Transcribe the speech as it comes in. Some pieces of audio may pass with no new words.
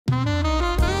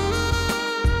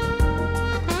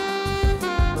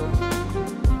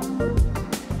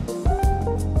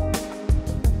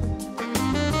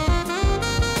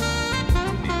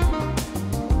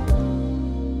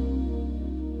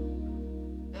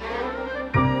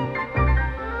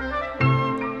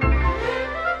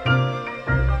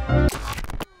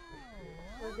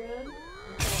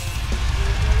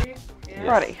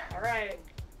Ready. All right.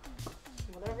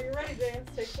 Whenever you're ready, James,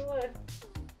 take the lead.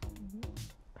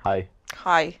 Hi.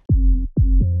 Hi.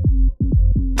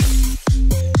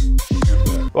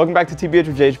 Welcome back to TBH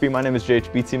with JHB. My name is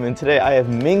JHB Team, and today I have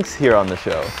Minx here on the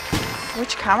show.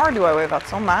 Which camera do I wave at?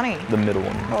 So many. The middle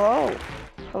one. Hello.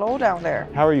 Hello down there.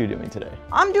 How are you doing today?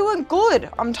 I'm doing good.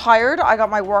 I'm tired. I got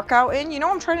my workout in. You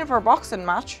know I'm training for a boxing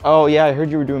match. Oh yeah, I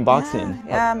heard you were doing boxing.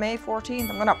 Yeah, May 14th.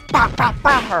 I'm gonna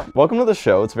bam her. Welcome to the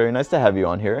show. It's very nice to have you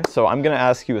on here. So I'm gonna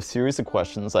ask you a series of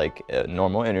questions like a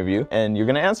normal interview, and you're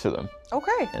gonna answer them.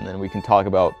 Okay. And then we can talk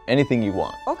about anything you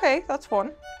want. Okay, that's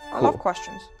fun. I Cool. love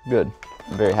questions. Good.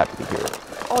 I'm very happy to hear it.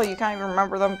 Oh, you can't even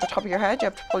remember them at the top of your head? You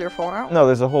have to pull your phone out? No,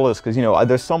 there's a whole list because, you know,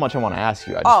 there's so much I want to ask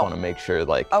you. I just want to make sure,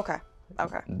 like, Okay.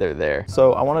 Okay. they're there.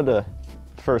 So I wanted to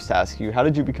first ask you, how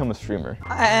did you become a streamer?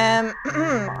 I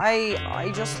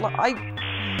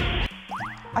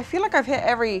feel like I've hit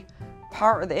every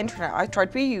part of the internet. I tried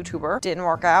to be a YouTuber, didn't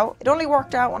work out. It only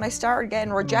worked out when I started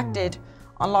getting rejected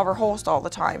on Lover Host all the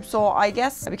time. So I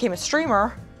guess I became a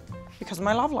streamer because of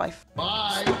my love life.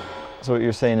 Bye. So what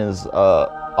you're saying is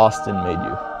Austin made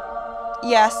you?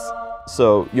 Yes.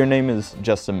 So your name is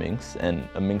Justa Minx, and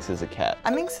a minx is a cat.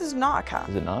 A minx is not a cat.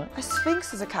 Is it not? A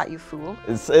sphinx is a cat, you fool.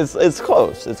 It's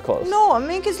close. It's close. No, a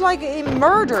mink is like it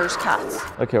murders cats.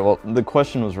 Okay, well the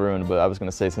question was ruined, but I was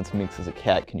gonna say since minx is a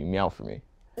cat, can you meow for me?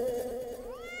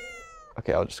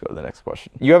 Okay, I'll just go to the next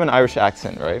question. You have an Irish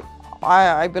accent, right?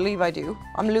 I believe I do.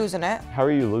 I'm losing it. How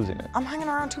are you losing it? I'm hanging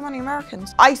around too many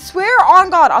Americans. I swear on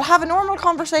God, I'll have a normal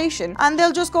conversation and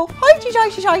they'll just go,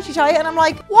 hi, and I'm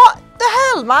like, what the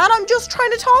hell, man? I'm just trying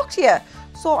to talk to you.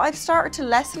 So I've started to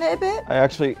lessen it a bit.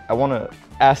 I want to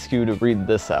ask you to read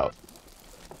this out.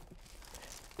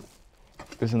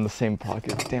 It was in the same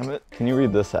pocket, damn it. Can you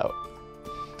read this out?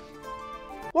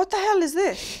 What the hell is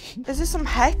this? Is this some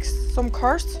hex? Some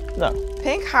curse? No.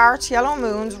 Pink hearts, yellow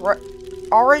moons,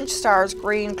 orange stars,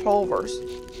 green clovers.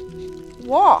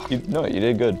 What? No, you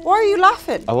did good. Why are you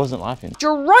laughing? I wasn't laughing.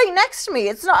 You're right next to me.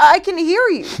 It's not, I can hear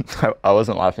you. I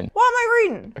wasn't laughing. What am I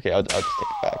reading? Okay, I'll just take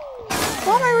it back.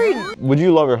 What am I reading? Would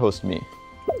you love or host me?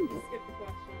 Skip the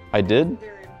question. I did?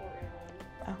 Very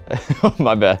important one. Oh,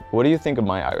 my bad. What do you think of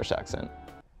my Irish accent?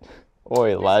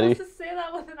 Oi, laddie. You're supposed to say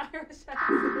that with an Irish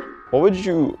accent. What would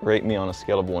you rate me on a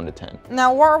scale of 1 to 10?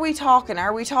 Now, what are we talking?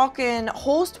 Are we talking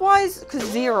host-wise? Because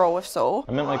 0, if so.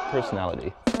 I meant like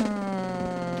personality.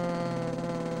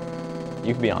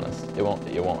 You can be honest. It won't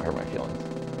hurt my feelings.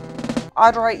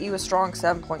 I'd rate you a strong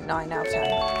 7.9 out of 10.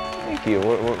 Thank you.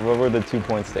 What were the 2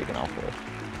 points taken off with?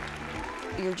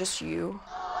 You're just you.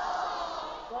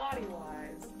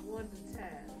 Body-wise, 1 to 10.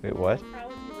 Wait, what? How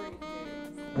would you rate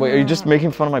James? Wait, are you just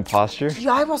making fun of my posture?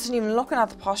 Yeah, I wasn't even looking at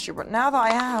the posture, but now that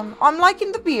I am, I'm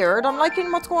liking the beard. I'm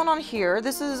liking what's going on here.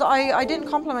 This is, I didn't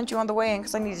compliment you on the way in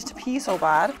because I needed to pee so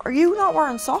bad. Are you not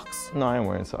wearing socks? No, I am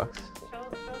wearing socks. Show us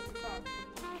the socks.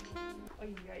 Oh,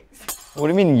 yikes. What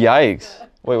do you mean, yikes?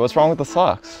 Wait, what's wrong with the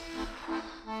socks?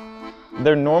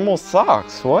 They're normal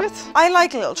socks. What? I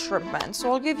like little shrimp men,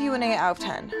 so I'll give you an 8 out of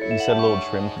 10. You said little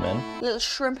trimmed men? Little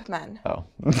shrimp men. Oh.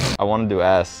 I wanted to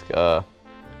ask,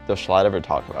 does jschlatt ever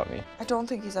talk about me? I don't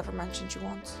think he's ever mentioned you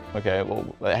once. Okay, well,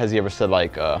 has he ever said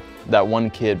like, that one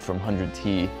kid from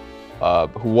 100T,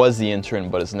 who was the intern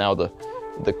but is now the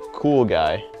cool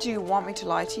guy? Do you want me to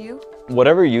lie to you?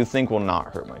 Whatever you think will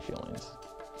not hurt my feelings.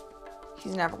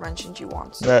 He's never mentioned you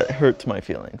once. That hurts my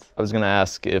feelings. I was gonna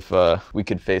ask if we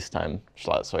could FaceTime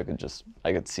jschlatt so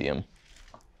I could see him.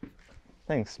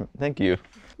 Thanks, thank you.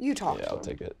 You talk Yeah, to I'll him.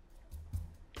 take it.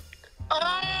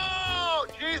 Oh,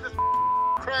 Jesus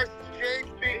Christ,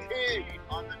 JHB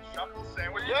on the Chuckle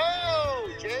Sandwich. Yo,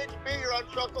 JHB, you're on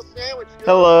Chuckle Sandwich. Yo.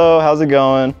 Hello, how's it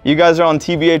going? You guys are on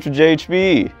TBH with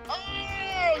JHB. Oh,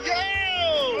 yo!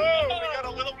 We got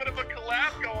a little bit of a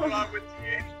collab going on with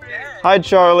JHB. Hi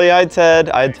Charlie, hi Ted.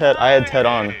 I had Ted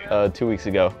on 2 weeks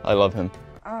ago. I love him.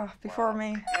 Before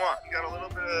me. You got a little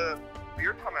bit of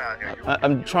beard coming out here.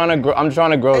 I'm trying to grow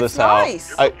It's this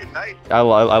nice. out. You're looking nice. I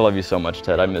love you so much,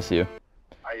 Ted. I miss you.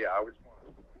 Yeah, I was.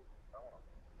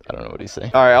 I don't know what he's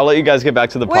saying. All right, I'll let you guys get back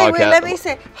to the podcast. Wait, let me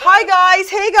say. Hi guys,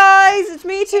 hey guys, it's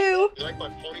me too. You like my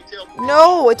ponytail?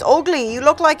 No, it's ugly. You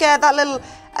look like the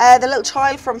little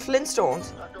child from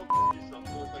Flintstones.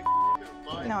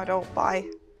 No, I don't. Bye.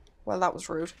 Well, that was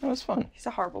rude. That was fun. He's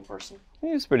a horrible person.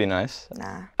 He was pretty nice.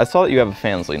 Nah. I saw that you have a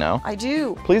Fansly now. I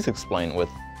do. Please explain with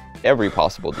every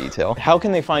possible detail. How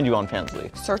can they find you on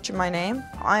Fansly? Searching my name.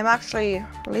 I'm actually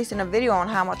releasing a video on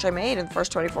how much I made in the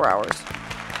first 24 hours.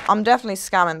 I'm definitely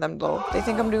scamming them though. They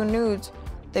think I'm doing nudes.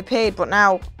 They paid, but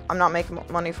now I'm not making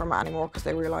money from it anymore because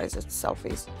they realize it's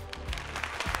selfies.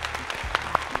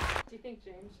 Do you think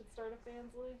James should start a fan?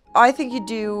 Fansly? I think you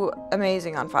do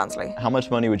amazing on Fansly. How much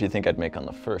money would you think I'd make on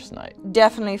the first night?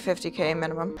 Definitely 50K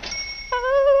minimum.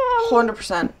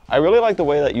 100%. I really like the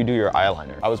way that you do your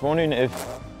eyeliner. I was wondering if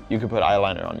you could put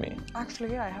eyeliner on me.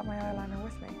 Actually, yeah, I have my eyeliner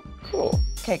with me. Cool.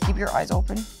 Okay, keep your eyes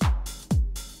open.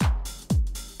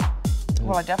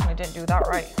 Well, I definitely didn't do that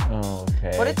right.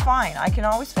 Okay. But it's fine, I can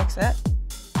always fix it.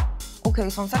 Okay,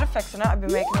 so instead of fixing it, I've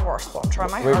been making it worse, but I'm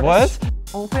trying my hardest. What?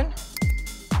 Open.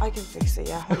 I can fix it,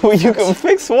 yeah. You can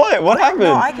fix what? What happened?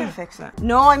 No, I can fix it.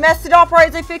 No, I messed it up right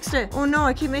as I fixed it. Oh no,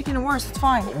 I keep making it worse, it's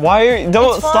fine. Why are you,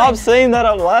 don't stop saying that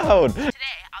out loud. Today,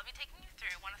 I'll be taking you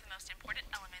through one of the most important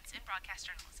elements in broadcast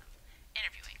journalism,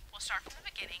 interviewing. We'll start from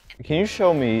the beginning. Can you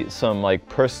show me some like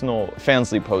personal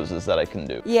Fansly poses that I can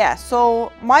do? Yeah,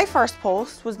 so my first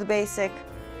post was the basic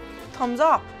thumbs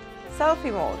up,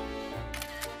 selfie mode.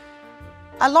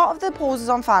 A lot of the poses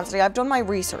on Fansly, I've done my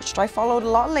research. I followed a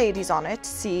lot of ladies on it to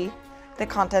see the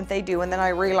content they do, and then I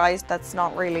realized that's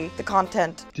not really the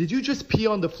content Did you just pee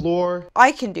on the floor?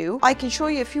 I can do. I can show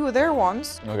you a few of their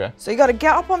ones. Okay. So you gotta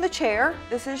get up on the chair.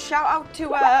 This is shout out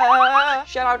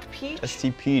to Peach.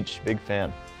 ST Peach, big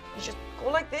fan. You just go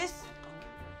like this,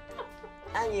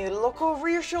 and you look over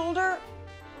your shoulder,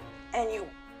 and you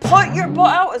put your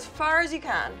butt out as far as you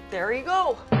can. There you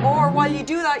go. Or while you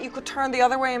do that, you could turn the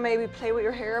other way and maybe play with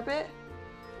your hair a bit.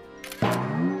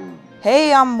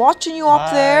 Hey, I'm watching you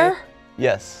up there.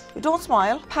 Yes. You don't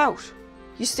smile, pout.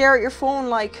 You stare at your phone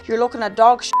like you're looking at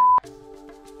dog shit.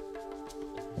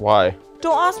 Why?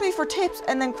 Don't ask me for tips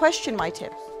and then question my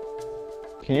tips.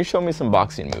 Can you show me some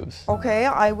boxing moves? Okay,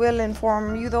 I will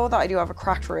inform you though that I do have a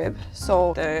cracked rib,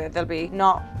 so there'll be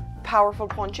not powerful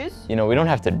punches. You know, we don't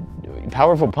have to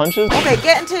powerful punches. Okay,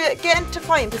 get into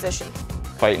fighting position.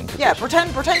 Fighting position. Yeah,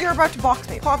 pretend you're about to box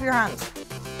me. Put up your hands.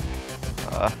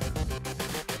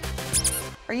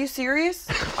 Are you serious?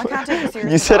 I can't take you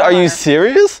seriously. You said, are you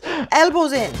serious?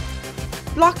 Elbows in.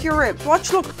 Block your ribs.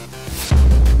 Watch, look.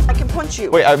 I can punch you.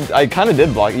 Wait, I kind of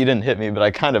did block. You didn't hit me, but I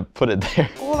kind of put it there.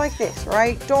 Go like this,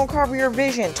 right? Don't cover your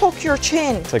vision. Tuck your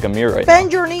chin. It's like a mirror right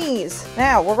Bend your knees.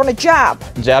 Now, we're gonna jab.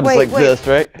 Jab's Wait, like this,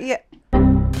 right? Yeah.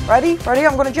 Ready? Ready?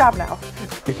 I'm gonna jab now.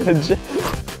 You're gonna jab.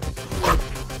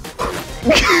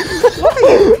 Look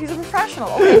at you. He's a professional.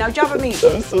 Okay, now jab at me.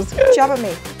 I'm so scared. Jab at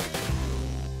me.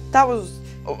 That was...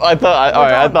 I thought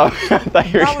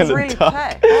you were That was gonna really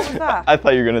die. pathetic. What was that? I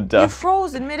thought you were gonna die. You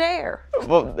froze in midair.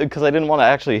 Well, because I didn't want to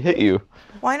actually hit you.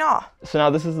 Why not? So now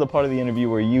this is the part of the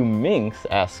interview where you, Minx,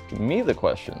 ask me the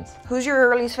questions. Who's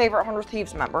your least favorite 100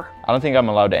 Thieves member? I don't think I'm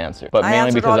allowed to answer, but I mainly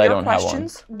answered because all I your don't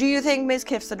questions. have one. Do you think Ms.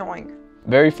 Kiff's annoying?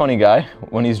 Very funny guy.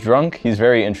 When he's drunk, he's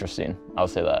very interesting. I'll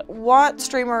say that. What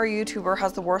streamer or YouTuber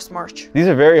has the worst merch? These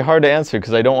are very hard to answer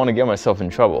because I don't want to get myself in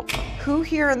trouble. Who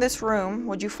here in this room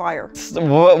would you fire?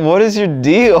 What is your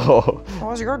deal? What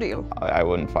was your deal? I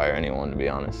wouldn't fire anyone, to be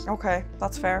honest. Okay,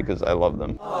 that's fair. Because I love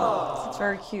them. That's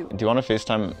very cute. Do you want to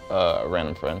FaceTime a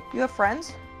random friend? You have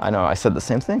friends? I know, I said the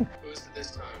same thing.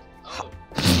 This time. Oh,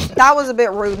 That was a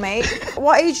bit rude, mate.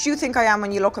 What age do you think I am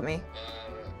when you look at me? a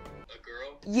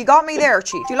girl? You got me there,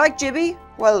 Chief. Do you like Jibby?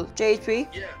 Well, JHB.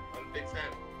 Yeah, I'm a big fan.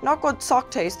 Not good sock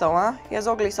taste though, huh? He has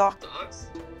ugly socks. Socks?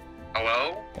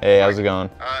 Hello? Hey, how's it going?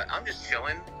 I'm just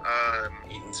chilling.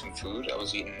 Eating some food. I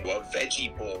was eating a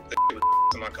veggie bowl.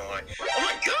 I'm not gonna lie. Oh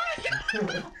my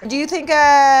god! Do you think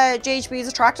JHB is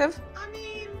attractive? I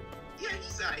mean, yeah,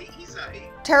 he's a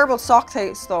Terrible sock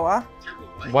taste though, huh? terrible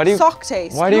what? Why do you, Sock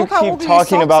taste. why do you Look how keep ugly his talking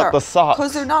socks about are. the socks?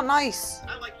 Because they're not nice.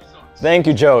 I like your socks. Thank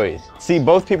you, Joey. See,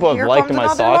 both people have Here liked comes my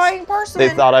another socks. lying person. They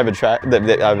thought I've attracted.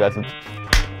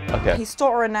 Okay, He's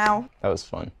stuttering now. that was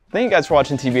fun. Thank you guys for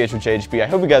watching TBH with JHB. I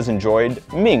hope you guys enjoyed.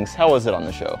 Minx, how was it on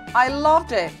the show? I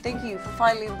loved it. Thank you for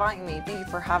finally inviting me. Thank you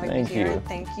for having Thank me here. you. And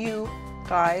thank you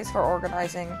guys for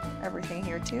organizing everything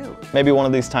here too. Maybe one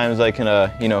of these times I can,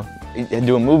 you know,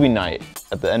 do a movie night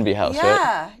at the Envy House,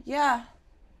 right? Yeah.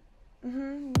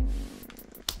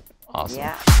 Awesome.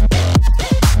 Yeah.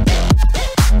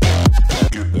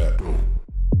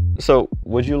 So,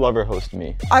 would you love or host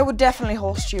me? I would definitely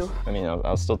host you. I mean,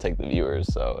 I'll still take the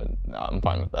viewers, so I'm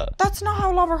fine with that. That's not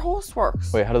how love or host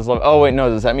works. Wait, how does love? Oh wait, no.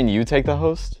 Does that mean you take the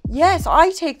host? Yes, I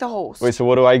take the host. Wait, so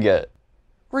what do I get?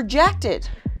 Rejected.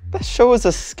 That show is a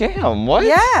scam. What?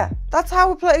 Yeah, that's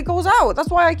how it goes out. That's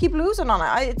why I keep losing on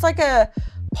it. It's like a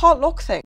potluck thing.